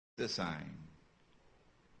the sign.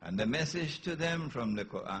 And the message to them from the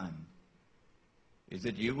Quran is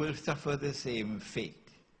that you will suffer the same fate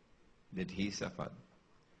that he suffered.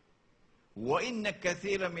 وَإِنَّ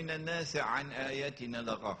كَثِيرًا مِنَ النَّاسِ عَنْ آيَاتِنَا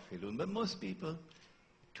لَغَافِلُونَ. But most people,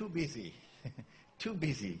 too busy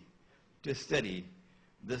to study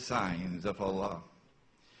the signs of Allah.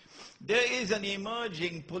 There is an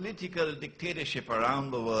emerging political dictatorship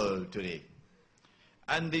around the world today.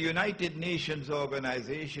 And the United Nations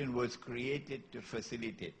organization was created to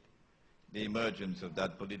facilitate the emergence of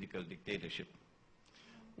that political dictatorship.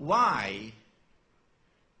 Why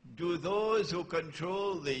do those who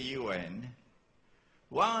control the UN,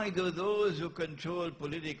 why do those who control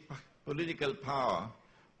political power,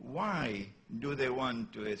 why do they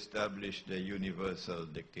want to establish the universal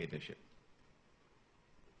dictatorship?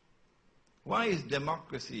 Why is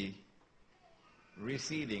democracy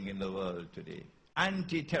receding in the world today?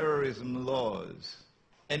 Anti-terrorism laws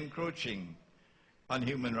encroaching on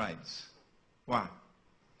human rights. Why?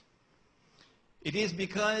 It is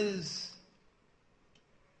because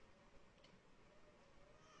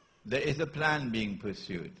there is a plan being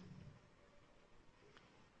pursued.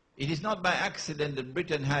 It is not by accident that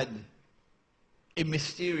Britain had a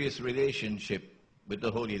mysterious relationship with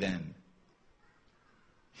the Holy Land.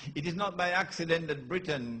 It is not by accident that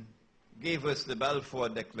Britain gave us the Balfour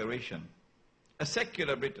Declaration, a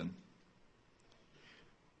secular Britain,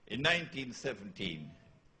 in 1917,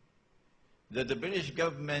 that the British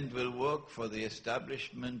government will work for the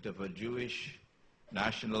establishment of a Jewish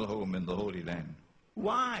national home in the Holy Land.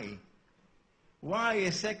 Why? Why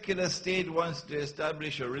a secular state wants to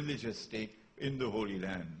establish a religious state in the Holy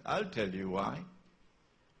Land? I'll tell you why.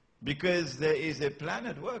 Because there is a plan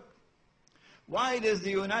at work. Why does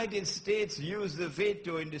the United States use the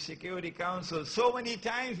veto in the Security Council so many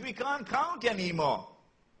times we can't count anymore?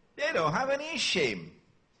 They don't have any shame.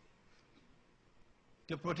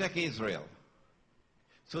 To protect Israel,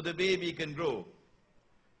 so the baby can grow,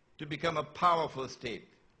 to become a powerful state,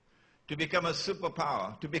 to become a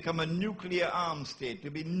superpower, to become a nuclear armed state,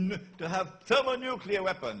 to have thermonuclear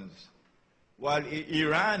weapons, while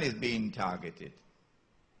Iran is being targeted.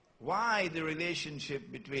 Why the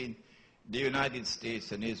relationship between the United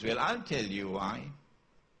States and Israel? I'll tell you why.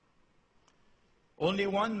 Only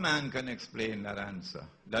one man can explain that answer,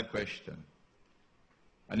 that question.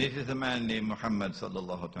 And it is a man named Muhammad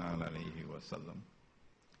sallallahu ta'ala alayhi wa sallam.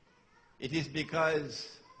 It is because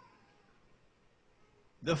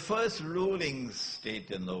the first ruling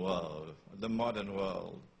state in the world, the modern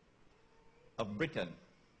world, of Britain,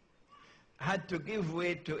 had to give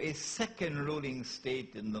way to a second ruling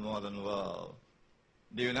state in the modern world,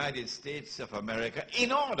 the United States of America,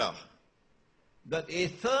 in order that a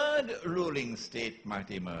third ruling state might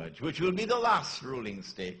emerge, which will be the last ruling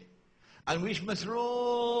state, and which must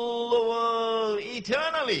rule the world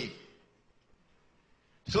eternally,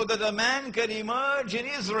 so that a man can emerge in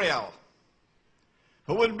Israel,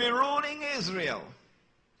 who will be ruling Israel,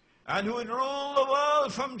 and who would rule the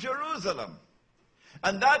world from Jerusalem.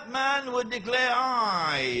 And that man would declare,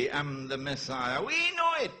 I am the Messiah. We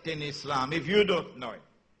know it in Islam, if you don't know it.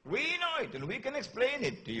 We know it, and we can explain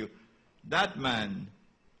it to you. That man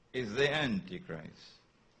is the Antichrist.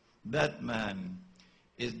 That man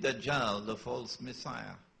is Dajjal, the false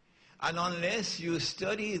Messiah. And unless you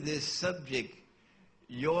study this subject,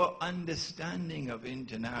 your understanding of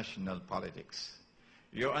international politics,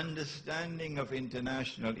 your understanding of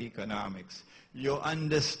international economics, your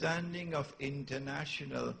understanding of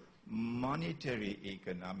international monetary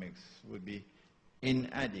economics would be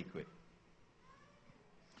inadequate.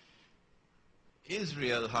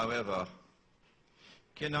 Israel, however,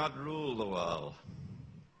 cannot rule the world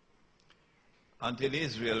until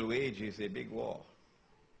Israel wages a big war,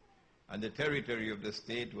 and the territory of the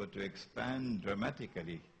state were to expand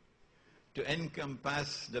dramatically to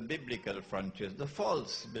encompass the biblical frontiers, the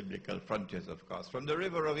false biblical frontiers, of course, from the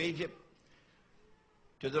river of Egypt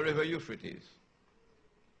to the river Euphrates.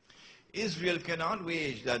 Israel cannot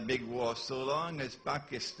wage that big war so long as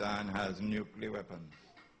Pakistan has nuclear weapons.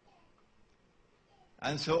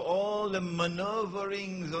 And so all the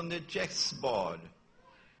maneuverings on the chessboard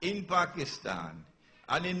in Pakistan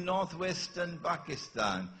and in northwestern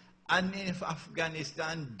Pakistan and in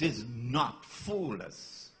Afghanistan does not fool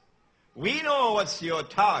us. We know what's your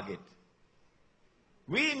target.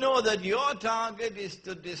 We know that your target is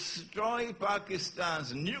to destroy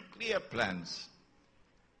Pakistan's nuclear plants,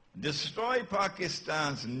 destroy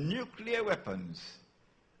Pakistan's nuclear weapons,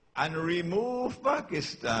 and remove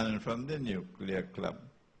Pakistan from the nuclear club.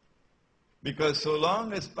 Because so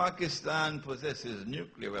long as Pakistan possesses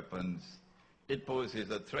nuclear weapons, it poses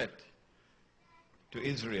a threat to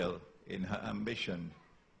Israel in her ambition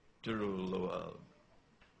to rule the world.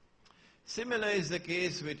 Similar is the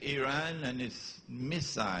case with Iran and its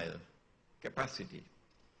missile capacity.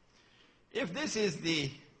 If this is the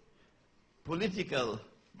political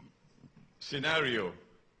scenario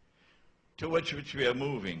towards which we are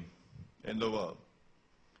moving in the world,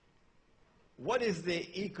 what is the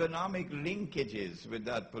economic linkages with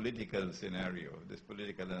that political scenario, this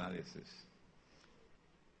political analysis?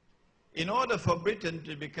 In order for Britain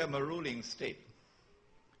to become a ruling state,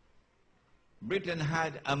 Britain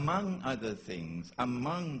had, among other things,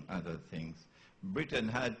 Britain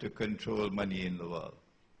had to control money in the world.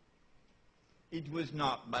 It was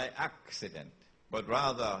not by accident, but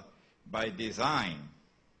rather by design,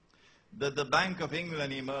 that the Bank of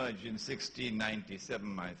England emerged in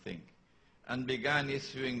 1697, I think, and began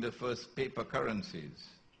issuing the first paper currencies.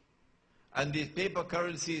 And these paper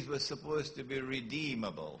currencies were supposed to be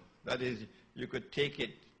redeemable. That is, you could take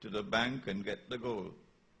it to the bank and get the gold.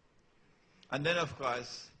 And then, of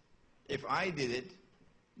course, if I did it,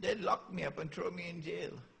 they'd lock me up and throw me in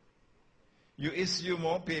jail. You issue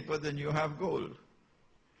more paper than you have gold.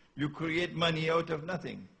 You create money out of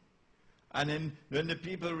nothing. And then when the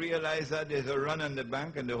people realize that, there's a run on the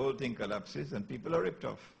bank and the whole thing collapses and people are ripped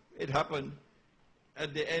off. It happened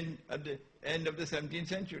at the end of the 17th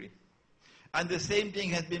century. And the same thing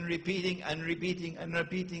has been repeating and repeating and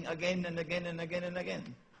repeating again and again and again and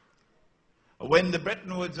again. When the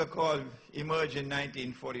Bretton Woods Accord emerged in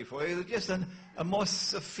 1944, it was just a more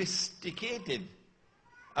sophisticated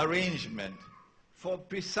arrangement for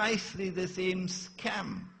precisely the same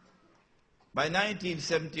scam. By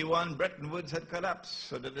 1971, Bretton Woods had collapsed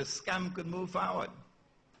so that the scam could move forward.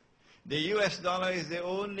 The US dollar is the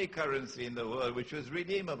only currency in the world which was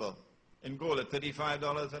redeemable in gold at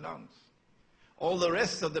 $35 an ounce. All the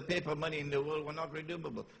rest of the paper money in the world were not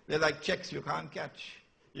redeemable. They're like checks you can't catch.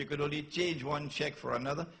 You could only change one check for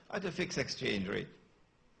another at a fixed exchange rate.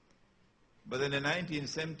 But then in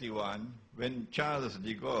 1971, when Charles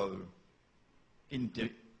de Gaulle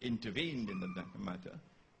intervened in the matter,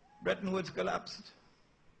 Bretton Woods collapsed.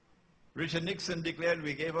 Richard Nixon declared,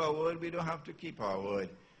 we gave our word, we don't have to keep our word.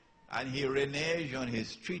 And he reneged on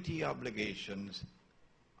his treaty obligations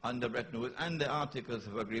under Bretton Woods and the Articles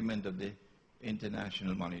of Agreement of the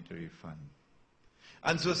International Monetary Fund.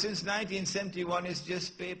 And so since 1971, it's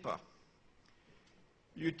just paper.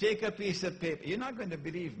 You take a piece of paper, you're not going to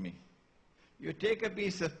believe me. You take a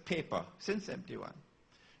piece of paper, since 71,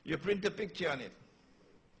 you print a picture on it,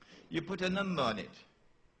 you put a number on it,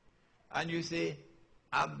 and you say,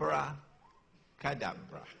 abracadabra.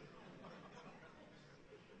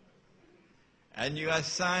 And you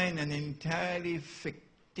assign an entirely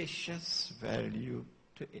fictitious value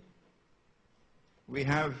to it. We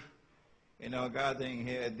have in our gathering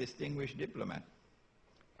here a distinguished diplomat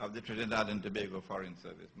of the Trinidad and Tobago Foreign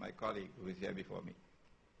Service, my colleague who is here before me,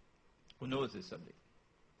 who knows this subject.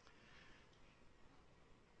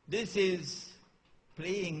 This is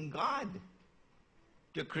playing God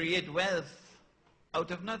to create wealth out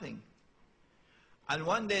of nothing. And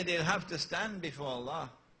one day they'll have to stand before Allah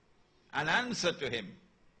and answer to Him.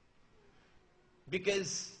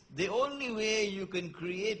 Because the only way you can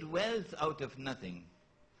create wealth out of nothing,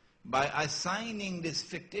 by assigning this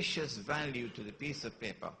fictitious value to the piece of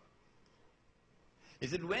paper,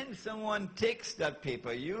 is that when someone takes that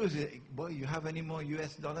paper, uses it, boy, you have any more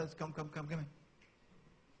US dollars? Come.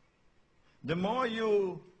 The more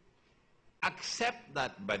you accept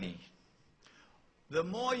that money, the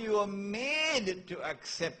more you are made to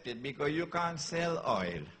accept it, because you can't sell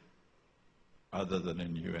oil other than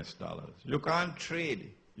in US dollars. You can't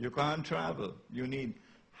trade. You can't travel. You need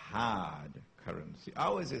hard currency.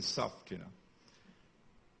 Ours is soft,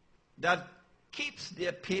 That keeps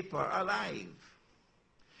their paper alive.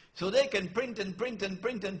 So they can print and print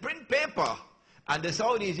paper. And the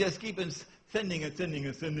Saudis just keep on sending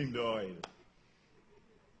the oil.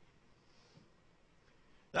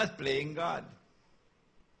 That's playing God.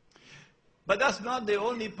 But that's not the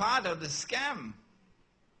only part of the scam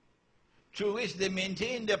through which they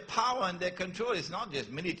maintain their power and their control. It's not just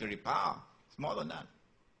military power. It's more than that.